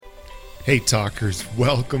Hey talkers,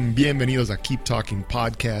 welcome, bienvenidos a Keep Talking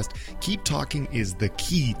Podcast. Keep Talking is the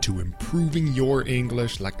key to improving your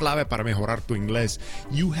English, la clave para mejorar tu inglés.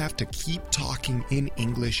 You have to keep talking in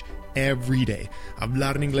English every day.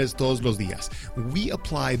 Hablar en inglés todos los días. We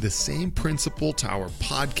apply the same principle to our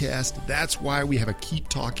podcast. That's why we have a Keep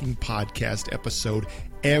Talking Podcast episode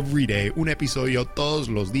every day. Un episodio todos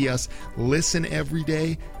los días. Listen every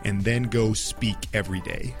day and then go speak every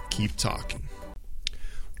day. Keep talking.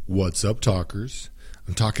 What's up, talkers?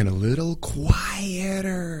 I'm talking a little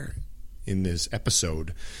quieter in this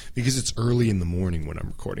episode because it's early in the morning when I'm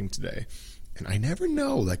recording today. And I never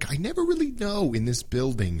know, I never really know in this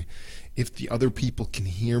building if the other people can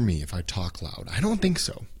hear me if I talk loud. I don't think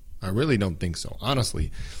so. I really don't think so.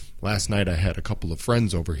 Honestly, last night I had a couple of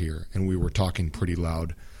friends over here and we were talking pretty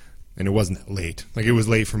loud. And it wasn't that late. It was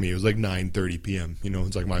late for me. It was 9:30 p.m.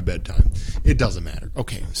 It's like my bedtime. It doesn't matter.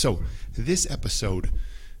 Okay, so this episode...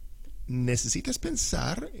 ¿Necesitas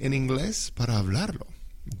pensar en inglés para hablarlo?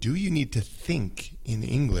 Do you need to think in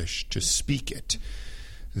English to speak it?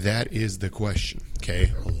 That is the question,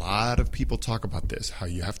 okay? A lot of people talk about this, how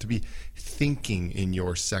you have to be thinking in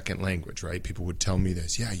your second language, right? People would tell me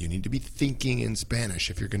this, you need to be thinking in Spanish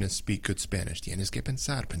if you're going to speak good Spanish. Tienes que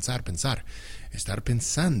pensar. Estar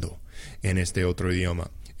pensando en este otro idioma.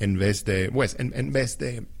 En vez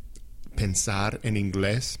de pensar en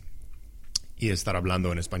inglés y estar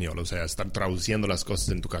hablando en español, o sea, estar traduciendo las cosas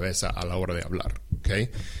en tu cabeza a la hora de hablar, okay?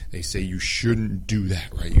 They say you shouldn't do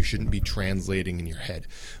that, right? You shouldn't be translating in your head.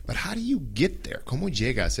 But how do you get there? ¿Cómo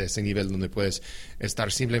llegas a ese nivel donde puedes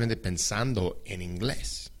estar simplemente pensando en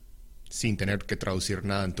inglés sin tener que traducir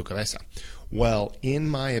nada en tu cabeza? Well, in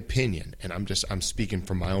my opinion, and I'm speaking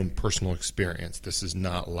from my own personal experience, this is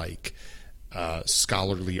not like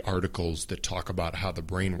scholarly articles that talk about how the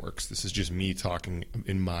brain works. This is just me talking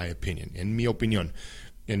in my opinion, en mi opinión,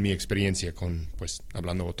 en mi experiencia con,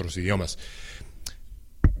 hablando otros idiomas.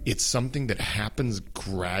 It's something that happens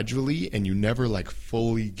gradually and you never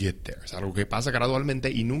fully get there. Es algo que pasa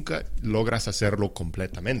gradualmente y nunca logras hacerlo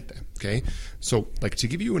completamente, okay? So, to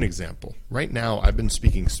give you an example, right now I've been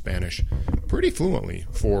speaking Spanish pretty fluently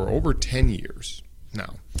for over 10 years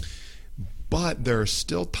now. But there are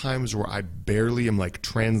still times where I barely am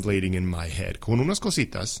translating in my head. Con unas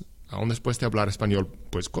cositas, aún después de hablar español,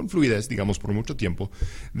 con fluidez, digamos, por mucho tiempo,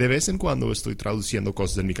 de vez en cuando estoy traduciendo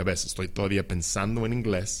cosas en mi cabeza. Estoy todavía pensando en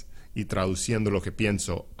inglés y traduciendo lo que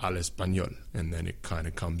pienso al español. And then it kind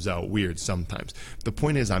of comes out weird sometimes. The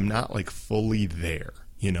point is, I'm not fully there.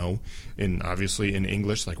 And obviously in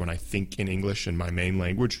English, when I think in English in my main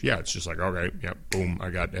language, it's just okay, boom, I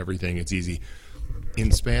got everything, it's easy.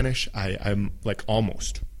 In Spanish, I'm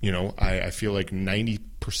almost, I feel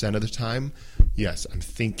 90% of the time, yes, I'm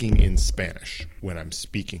thinking in Spanish when I'm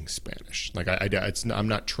speaking Spanish. I'm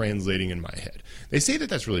not translating in my head. They say that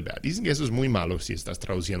that's really bad. Dicen que eso es muy malo si estás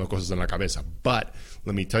traduciendo cosas en la cabeza. But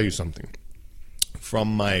let me tell you something.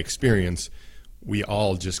 From my experience, we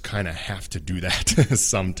all just kind of have to do that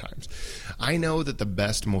sometimes. I know that the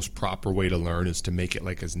best, most proper way to learn is to make it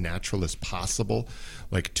as natural as possible,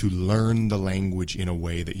 to learn the language in a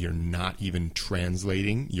way that you're not even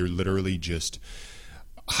translating. You're literally just,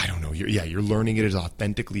 you're learning it as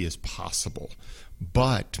authentically as possible.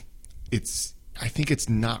 But I think it's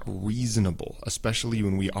not reasonable, especially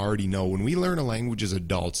when we already know. When we learn a language as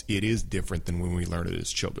adults, it is different than when we learn it as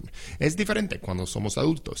children. Es diferente cuando somos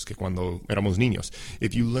adultos que cuando éramos niños.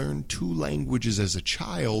 If you learn two languages as a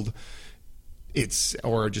child,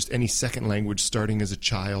 or just any second language starting as a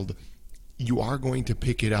child, you are going to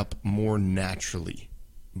pick it up more naturally.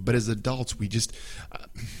 But as adults, we just...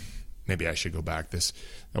 maybe I should go back. That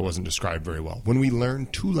wasn't described very well. When we learn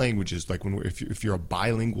two languages, if you're a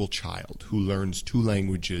bilingual child who learns two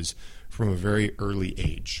languages from a very early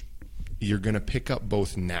age, you're going to pick up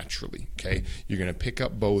both naturally, okay? You're going to pick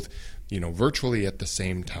up both, virtually at the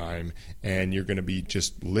same time, and you're going to be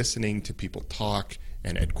just listening to people talk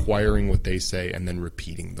and acquiring what they say and then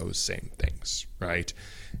repeating those same things, right?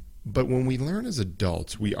 But when we learn as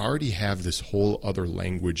adults, we already have this whole other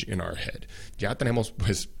language in our head. Ya tenemos,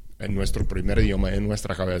 en nuestro primer idioma, en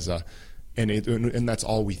nuestra cabeza, and that's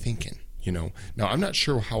all we think in, Now, I'm not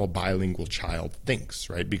sure how a bilingual child thinks,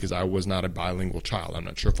 right? Because I was not a bilingual child. I'm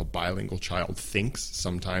not sure if a bilingual child thinks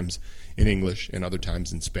sometimes in English and other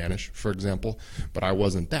times in Spanish, for example, but I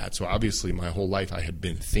wasn't that. So obviously my whole life I had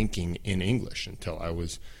been thinking in English until I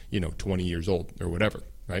was, 20 years old or whatever,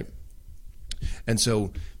 right? And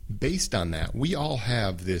so based on that, we all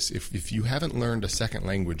have this, if you haven't learned a second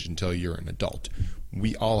language until you're an adult,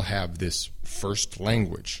 we all have this first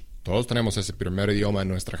language. Todos tenemos ese primer idioma en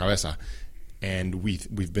nuestra cabeza And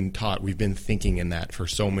we've been taught, we've been thinking in that for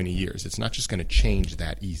so many years. It's not just going to change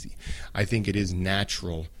that easy. I think it is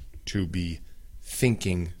natural to be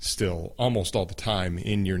thinking still almost all the time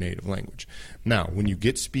in your native language. Now, when you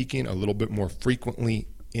get speaking a little bit more frequently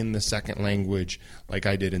in the second language, like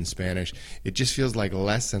I did in Spanish, it just feels like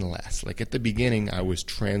less and less. Like at the beginning, I was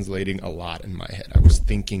translating a lot in my head. I was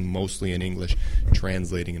thinking mostly in English,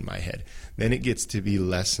 translating in my head. Then it gets to be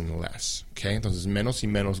less and less. Okay? Entonces, menos y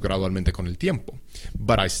menos gradualmente con el tiempo.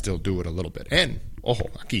 But I still do it a little bit. And, ojo,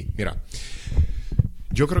 aquí, mira.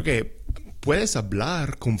 Yo creo que puedes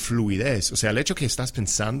hablar con fluidez. O sea, el hecho que estás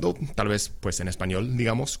pensando, tal vez pues en español,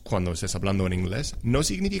 digamos, cuando estés hablando en inglés, no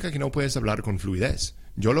significa que no puedes hablar con fluidez.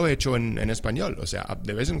 Yo lo he hecho en español. O sea,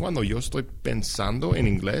 de vez en cuando yo estoy pensando en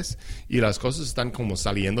inglés y las cosas están como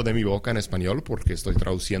saliendo de mi boca en español porque estoy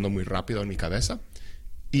traduciendo muy rápido en mi cabeza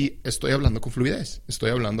y estoy hablando con fluidez.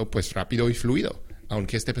 Estoy hablando pues rápido y fluido,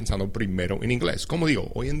 aunque esté pensando primero en inglés. Como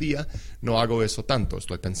digo, hoy en día no hago eso tanto.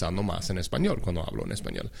 Estoy pensando más en español cuando hablo en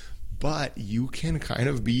español. But you can kind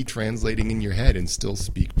of be translating in your head and still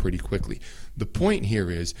speak pretty quickly. The point here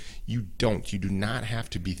is you do not have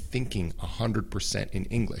to be thinking 100% in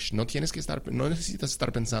English. No necesitas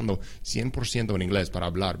estar pensando 100% en inglés para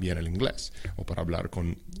hablar bien el inglés o para hablar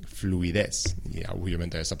con fluidez. Y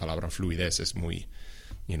obviamente esa palabra fluidez es muy,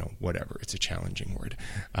 whatever. It's a challenging word.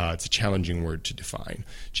 It's a challenging word to define.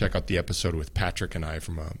 Check out the episode with Patrick and I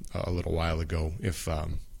from a little while ago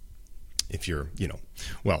if you're,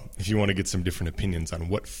 if you want to get some different opinions on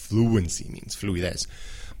what fluency means, fluidez.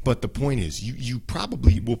 But the point is, you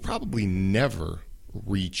will probably never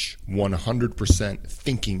reach 100%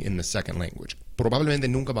 thinking in the second language. Probablemente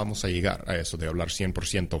nunca vamos a llegar a eso de hablar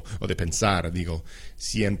 100% o de pensar,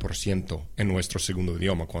 100% en nuestro segundo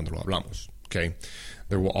idioma cuando lo hablamos. Okay?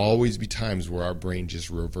 There will always be times where our brain just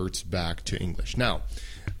reverts back to English. Now,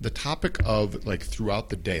 the topic of like throughout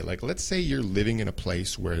the day, like let's say you're living in a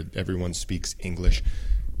place where everyone speaks English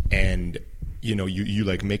and you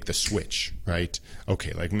like make the switch, right?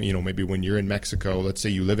 Okay, like maybe when you're in Mexico, let's say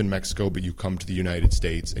you live in Mexico but you come to the United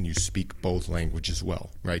States and you speak both languages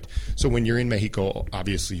well, right? So when you're in Mexico,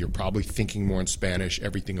 obviously you're probably thinking more in Spanish,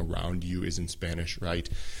 everything around you is in Spanish, right?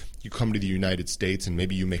 You come to the United States and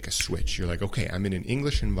maybe you make a switch. You're like, okay, I'm in an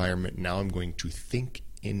English environment, now I'm going to think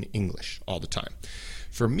in English all the time.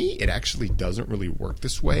 For me, it actually doesn't really work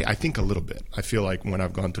this way. I think a little bit. I feel like when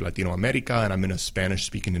I've gone to Latino America and I'm in a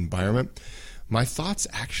Spanish-speaking environment, my thoughts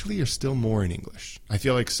actually are still more in English. I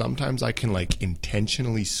feel like sometimes I can like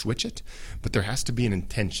intentionally switch it, but there has to be an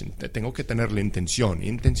intention. Tengo que tener la intención.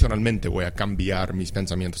 Intencionalmente voy a cambiar mis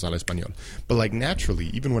pensamientos al español. But like naturally,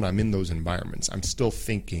 even when I'm in those environments, I'm still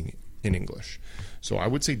thinking in English. So I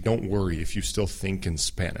would say don't worry if you still think in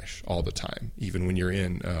Spanish all the time, even when you're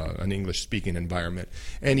in an English-speaking environment.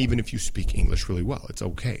 And even if you speak English really well, it's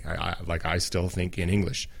okay. I still think in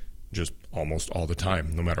English just almost all the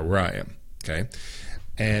time, no matter where I am. Okay?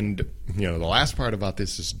 And, the last part about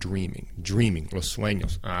this is dreaming, los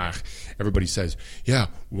sueños. Everybody says, yeah,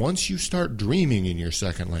 once you start dreaming in your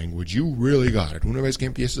second language, you really got it. Una vez que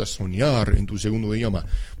empieces a soñar en tu segundo idioma,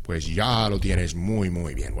 pues ya lo tienes muy,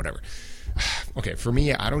 muy bien, whatever. Okay, for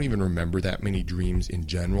me, I don't even remember that many dreams in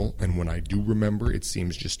general, and when I do remember, it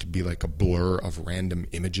seems just to be like a blur of random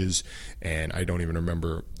images, and I don't even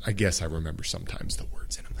remember. I guess I remember sometimes the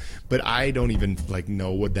words in them, but I don't even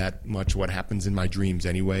know what happens in my dreams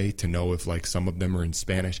anyway, to know if some of them are in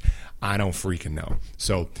Spanish. I don't freaking know.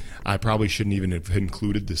 So I probably shouldn't even have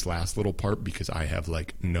included this last little part because I have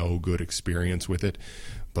no good experience with it,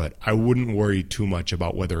 but I wouldn't worry too much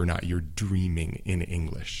about whether or not you're dreaming in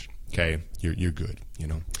English. Okay, you're good,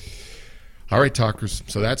 All right, talkers,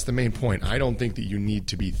 so that's the main point. I don't think that you need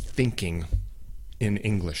to be thinking in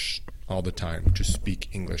English all the time to speak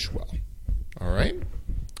English well. All right?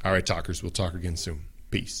 All right, talkers, we'll talk again soon.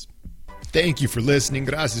 Peace. Thank you for listening.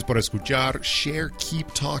 Gracias por escuchar. Share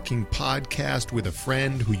Keep Talking podcast with a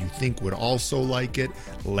friend who you think would also like it.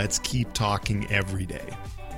 Let's keep talking every day.